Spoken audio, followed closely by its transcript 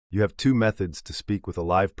You have two methods to speak with a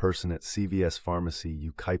live person at CVS Pharmacy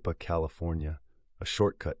Yucaipa, California, a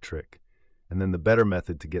shortcut trick, and then the better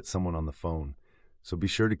method to get someone on the phone. So be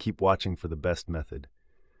sure to keep watching for the best method.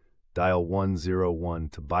 Dial 101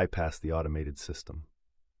 to bypass the automated system.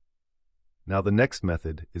 Now the next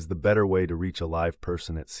method is the better way to reach a live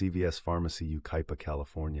person at CVS Pharmacy Yucaipa,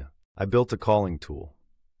 California. I built a calling tool.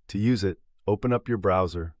 To use it, open up your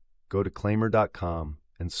browser, go to Claimyr.com,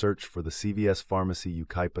 and search for the CVS Pharmacy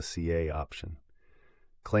Yucaipa CA option.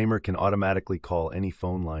 Claimyr can automatically call any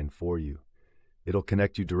phone line for you. It'll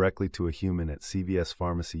connect you directly to a human at CVS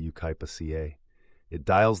Pharmacy Yucaipa CA. It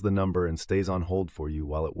dials the number and stays on hold for you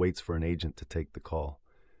while it waits for an agent to take the call.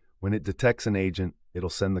 When it detects an agent,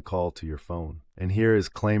 it'll send the call to your phone. And here is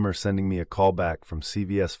Claimyr sending me a call back from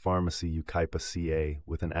CVS Pharmacy Yucaipa CA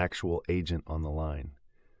with an actual agent on the line.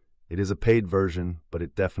 It is a paid version, but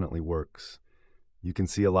it definitely works. You can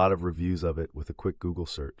see a lot of reviews of it with a quick Google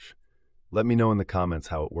search. Let me know in the comments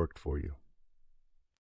how it worked for you.